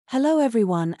Hello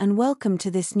everyone and welcome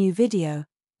to this new video.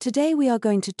 Today we are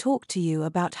going to talk to you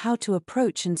about how to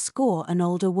approach and score an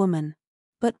older woman.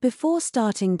 But before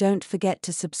starting, don't forget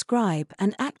to subscribe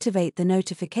and activate the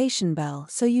notification bell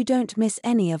so you don't miss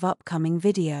any of upcoming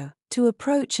video. To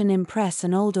approach and impress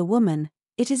an older woman,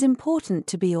 it is important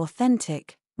to be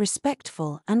authentic,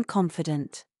 respectful and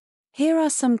confident. Here are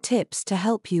some tips to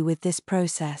help you with this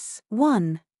process.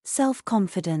 1.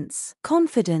 Self-confidence.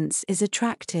 Confidence is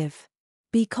attractive.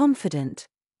 Be confident,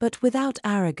 but without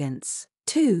arrogance.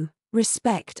 2.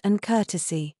 Respect and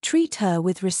courtesy. Treat her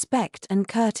with respect and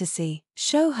courtesy.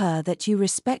 Show her that you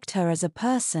respect her as a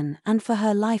person and for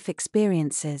her life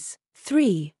experiences.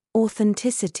 3.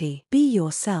 Authenticity. Be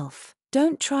yourself.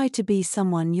 Don't try to be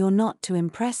someone you're not to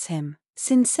impress him.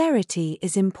 Sincerity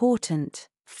is important.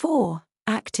 4.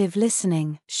 Active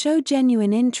listening. Show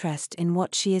genuine interest in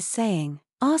what she is saying.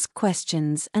 Ask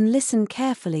questions and listen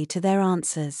carefully to their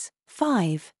answers.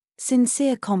 5.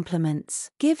 Sincere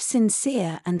compliments. Give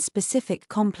sincere and specific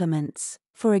compliments.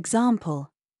 For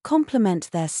example, compliment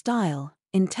their style,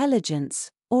 intelligence,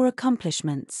 or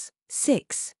accomplishments.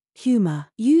 6. Humor.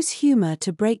 Use humor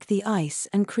to break the ice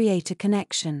and create a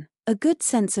connection. A good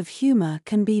sense of humor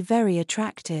can be very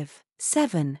attractive.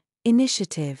 7.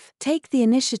 Initiative. Take the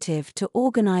initiative to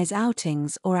organize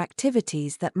outings or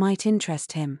activities that might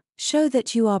interest him. Show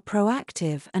that you are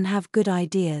proactive and have good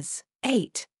ideas.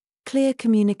 8. Clear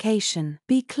communication.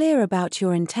 Be clear about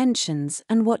your intentions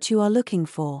and what you are looking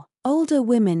for. Older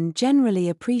women generally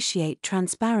appreciate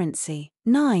transparency.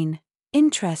 9.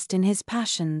 Interest in his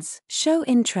passions. Show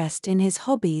interest in his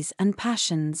hobbies and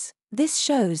passions. This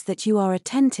shows that you are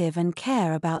attentive and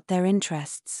care about their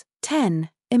interests. 10.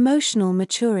 Emotional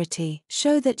maturity.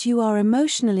 Show that you are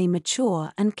emotionally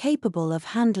mature and capable of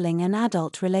handling an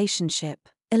adult relationship.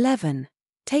 11.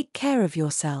 Take care of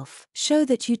yourself. Show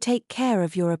that you take care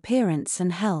of your appearance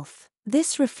and health.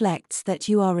 This reflects that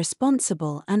you are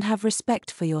responsible and have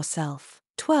respect for yourself.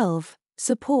 12.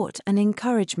 Support and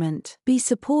encouragement. Be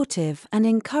supportive and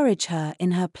encourage her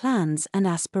in her plans and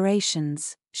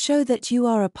aspirations. Show that you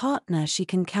are a partner she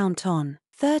can count on.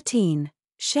 13.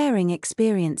 Sharing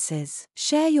experiences.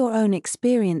 Share your own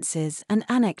experiences and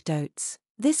anecdotes.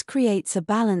 This creates a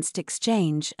balanced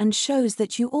exchange and shows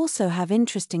that you also have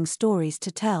interesting stories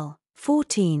to tell.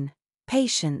 14.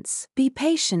 Patience. Be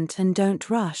patient and don't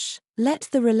rush. Let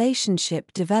the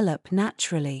relationship develop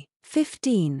naturally.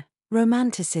 15.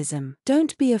 Romanticism.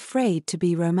 Don't be afraid to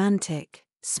be romantic.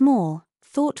 Small,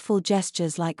 thoughtful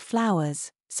gestures like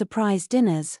flowers, surprise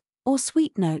dinners, or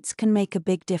sweet notes can make a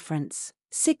big difference.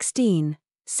 16.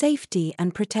 Safety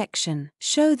and protection.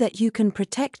 Show that you can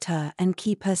protect her and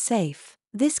keep her safe.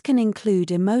 This can include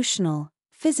emotional,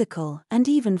 physical, and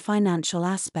even financial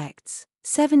aspects.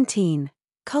 17.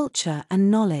 Culture and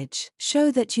knowledge.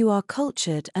 Show that you are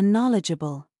cultured and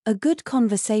knowledgeable. A good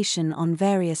conversation on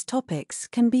various topics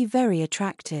can be very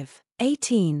attractive.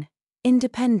 18.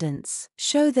 Independence.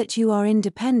 Show that you are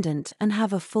independent and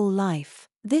have a full life.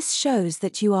 This shows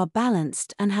that you are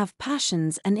balanced and have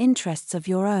passions and interests of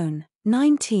your own.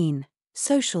 19.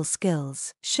 Social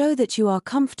skills. Show that you are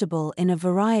comfortable in a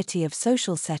variety of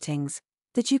social settings,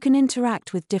 that you can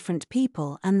interact with different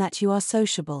people and that you are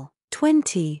sociable.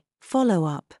 20.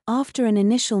 Follow-up. After an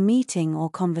initial meeting or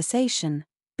conversation,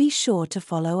 be sure to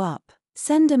follow up.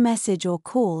 Send a message or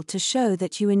call to show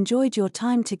that you enjoyed your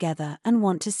time together and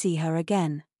want to see her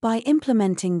again. By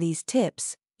implementing these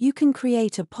tips, you can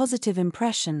create a positive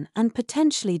impression and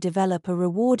potentially develop a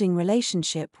rewarding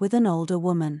relationship with an older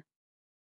woman.